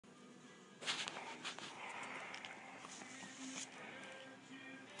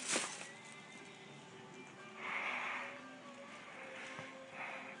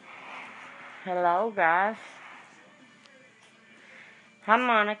Hello, guys. Hi,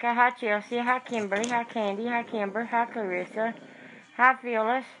 Monica. Hi, Chelsea. Hi, Kimberly. Hi, Candy. Hi, Kimber. Hi, Clarissa. Hi,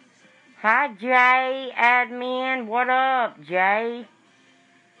 Phyllis. Hi, Jay, admin. What up, Jay?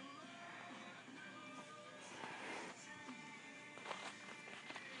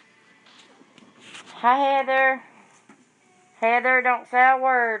 Hi, Heather. Heather, don't say a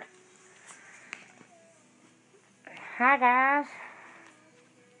word. Hi, guys.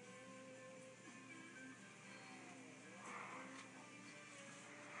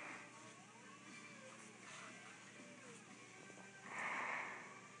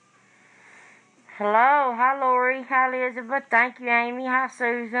 Hello. Hi, Lori. Hi, Elizabeth. Thank you, Amy. Hi,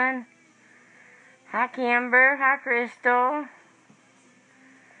 Susan. Hi, Kimber. Hi, Chrystal.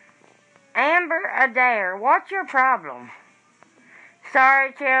 Amber Adair, what's your problem?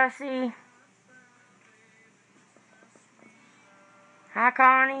 Sorry, Chelsea. Hi,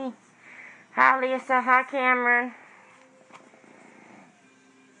 Connie. Hi, Lisa. Hi, Cameron.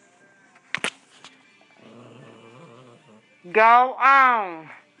 Go on.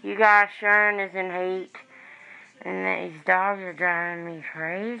 You guys, Sharon is in heat. And these dogs are driving me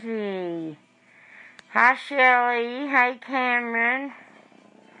crazy. Hi, Shelly. Hey, Cameron.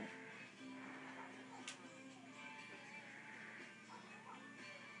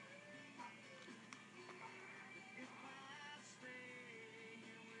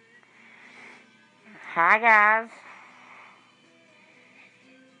 Hi, guys.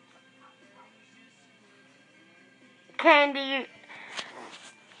 Candy,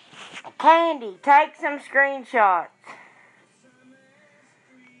 take some screenshots.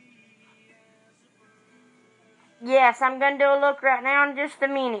 Yes, I'm going to do a look right now in just a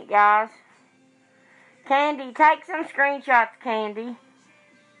minute, guys. Candy, take some screenshots, Candy.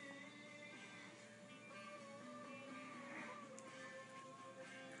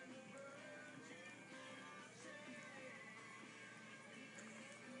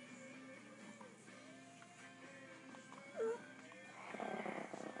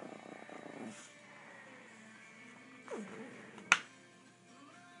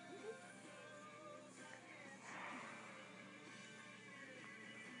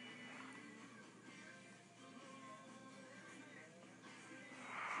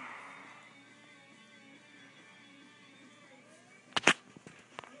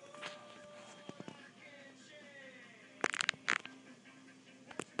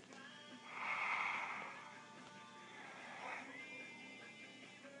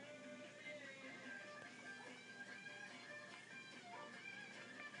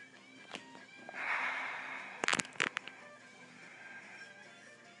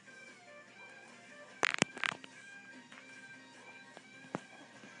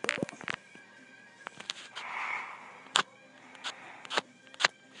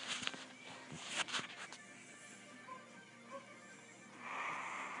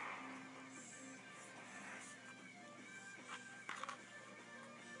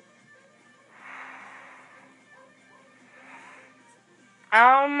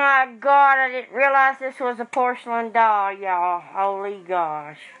 Oh my God, I didn't realize this was a porcelain doll, y'all. Holy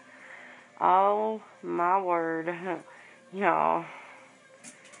gosh. Oh my word. Y'all.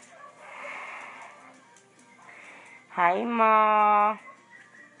 Hey, Ma.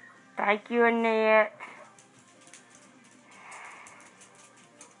 Thank you, Annette.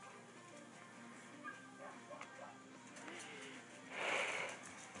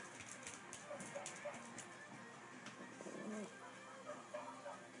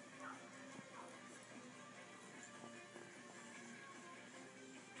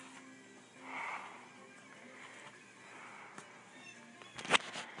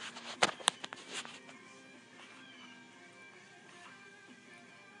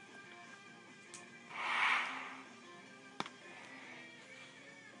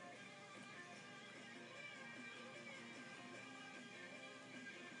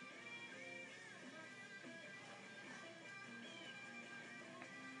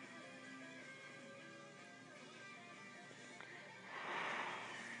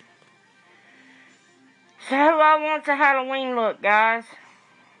 So who all wants a Halloween look, guys?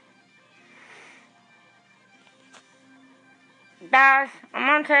 Guys, I'm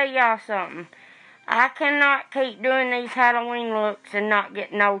gonna tell y'all something. I cannot keep doing these Halloween looks and not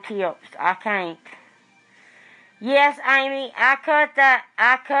get no tips. I can't. Yes, Amy, I cut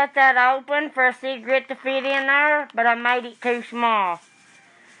that open for a cigarette to fit in there, but I made it too small.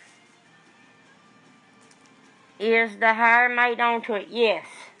 Is the hair made onto it? Yes.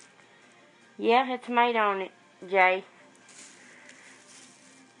 Yeah, it's made on it, Jay.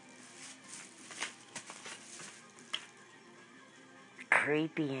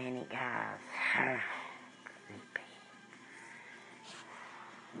 Creepy, ain't it, guys?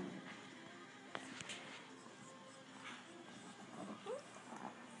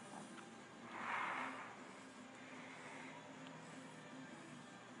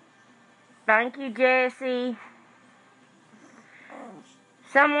 Thank you, Jesse.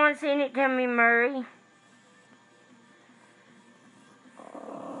 Someone sent it to me, Murray.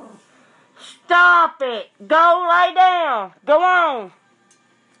 Stop it! Go lay down! Go on!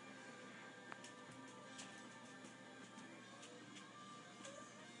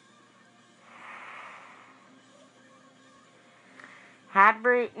 Hi,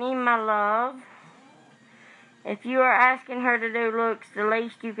 Brittany, my love. If you are asking her to do looks, the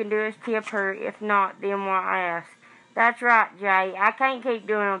least you can do is tip her. If not, then why ask? That's right, Jay. I can't keep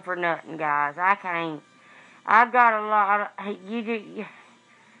doing them for nothing, guys. I can't. I've got a lot of... You do...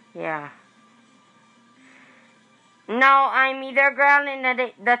 Yeah. No, Amy, they're growling at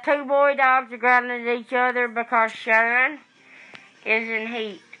it. The two boy dogs are growling at each other because Sharon is in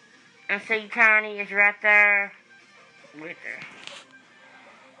heat. And see, Tiny is right there with her.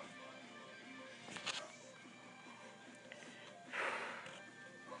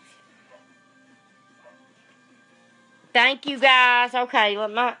 Thank you, guys. Okay,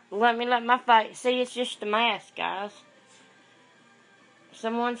 let me let my face. See, it's just a mask, guys.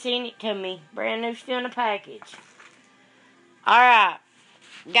 Someone sent it to me. Brand new, still in a package. Alright.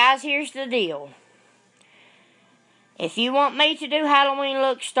 Guys, here's the deal. If you want me to do Halloween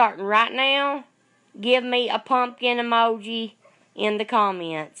looks starting right now, give me a pumpkin emoji in the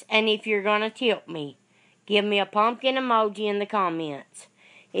comments. And if you're going to tip me, give me a pumpkin emoji in the comments.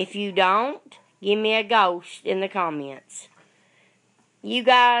 If you don't, give me a ghost in the comments. You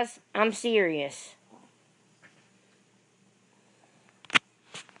guys, I'm serious.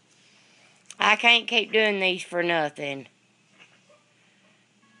 I can't keep doing these for nothing.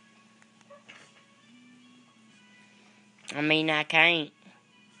 I mean, I can't.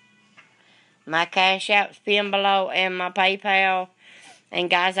 My Cash App's pinned below and my PayPal. And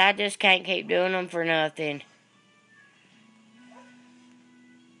guys, I just can't keep doing them for nothing.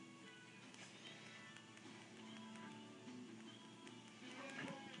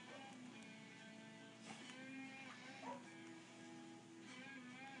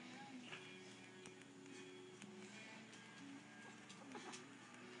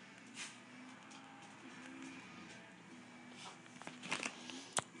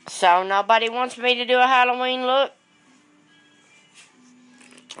 So, nobody wants me to do a Halloween look?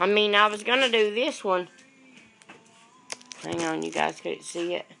 I mean, I was going to do this one. Hang on, you guys couldn't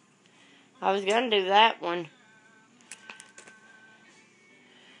see it. I was going to do that one.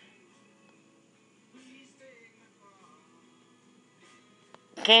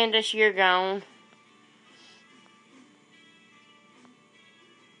 Candace, you're gone.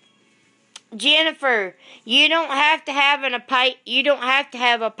 Jennifer, you don't have to have a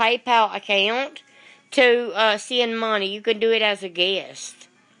PayPal account to send money. You can do it as a guest.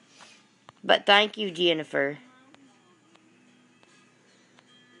 But thank you, Jennifer.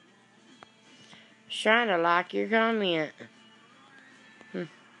 Just trying to like your comment.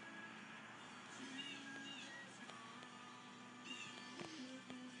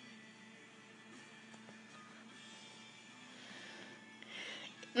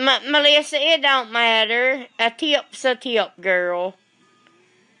 Melissa, it don't matter. A tip's a tip, girl.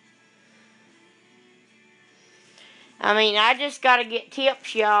 I mean, I just gotta get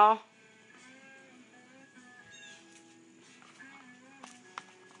tips, y'all.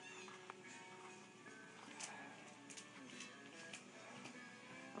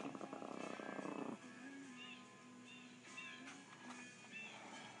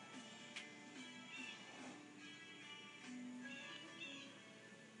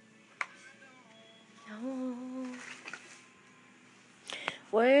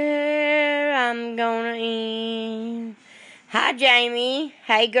 Where I'm gonna end. Hi, Jamie.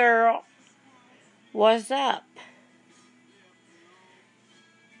 Hey, girl. What's up?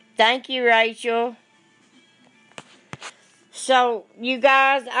 Thank you, Rachel. So, you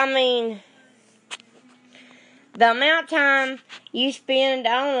guys, I mean, the amount of time you spend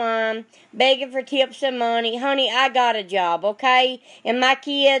online begging for tips and money, honey, I got a job, okay? And my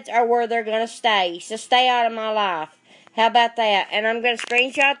kids are where they're gonna stay. So stay out of my life. How about that? And I'm going to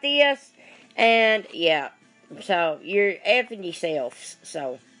screenshot this. And, yeah. So, you're effing yourselves.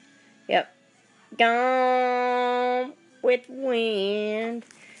 So, yep. Gone with wind.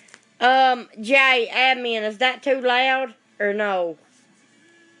 Jay, admin, is that too loud? Or no?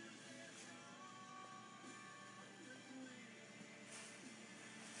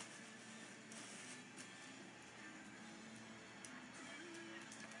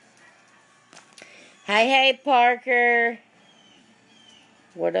 Hey, Parker.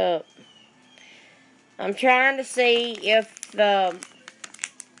 What up? I'm trying to see if the...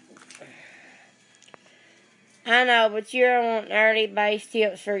 I know, but you're wanting early base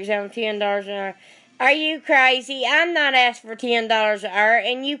tips, for example, $10 an hour. Are you crazy? I'm not asking for $10 an hour,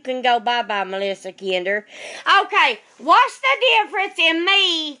 and you can go bye-bye, Melissa Kinder. Okay, what's the difference in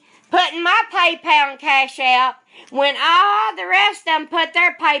me putting my PayPal and Cash out when all the rest of them put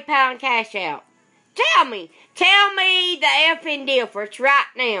their PayPal and Cash out? Tell me the effing difference right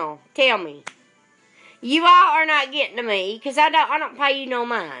now. Tell me. You all are not getting to me, because I don't pay you no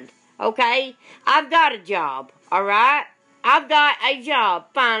mind. Okay? I've got a job, alright? I've got a job,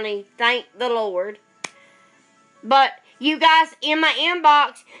 finally, thank the Lord. But you guys, in my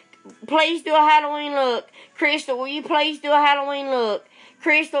inbox, please do a Halloween look. Chrystal, will you please do a Halloween look?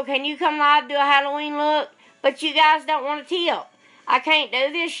 Chrystal, can you come live do a Halloween look? But you guys don't want to tip. I can't do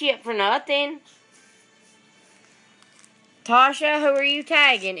this shit for nothing. Tasha, who are you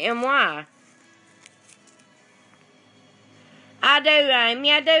tagging and why? I do,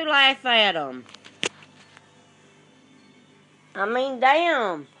 Amy. I do laugh at them. I mean,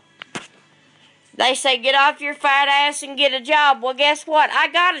 damn. They say, get off your fat ass and get a job. Well, guess what? I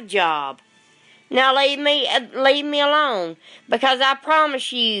got a job. Now leave me alone. Because I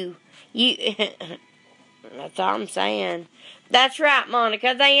promise you, that's all I'm saying. That's right,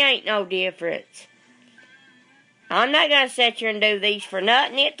 Monica. They ain't no difference. I'm not going to sit here and do these for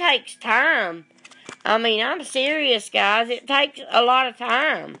nothing. It takes time. I mean, I'm serious, guys. It takes a lot of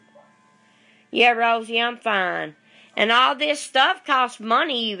time. Yeah, Rosie, I'm fine. And all this stuff costs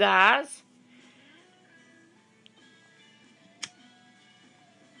money, you guys.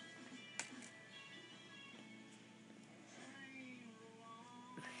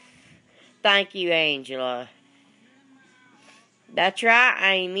 Thank you, Angela. That's right,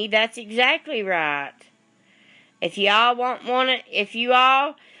 Amy. That's exactly right. If you all want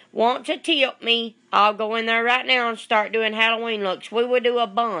to tip me, I'll go in there right now and start doing Halloween looks. We will do a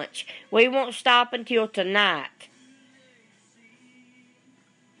bunch. We won't stop until tonight.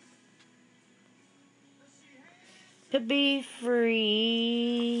 To be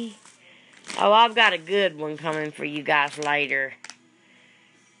free. Oh, I've got a good one coming for you guys later.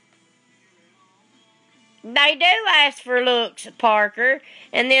 They do ask for looks, Parker,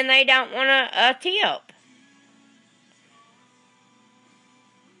 and then they don't want a tip.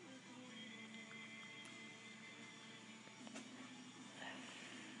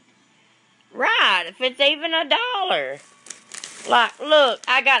 Right, if it's even $1. Like, look,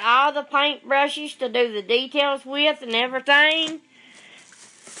 I got all the paint brushes to do the details with and everything.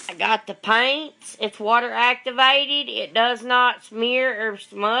 I got the paints. It's water activated. It does not smear or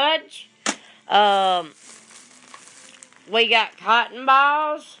smudge. We got cotton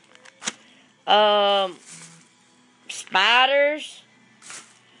balls. Spiders.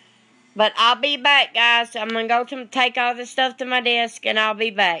 But I'll be back, guys. I'm going to go take all this stuff to my desk, and I'll be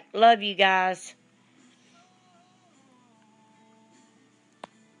back. Love you guys.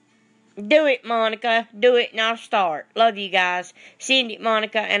 Do it, Monica. Do it, and I'll start. Love you guys. Send it,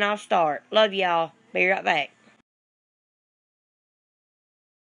 Monica, and I'll start. Love y'all. Be right back.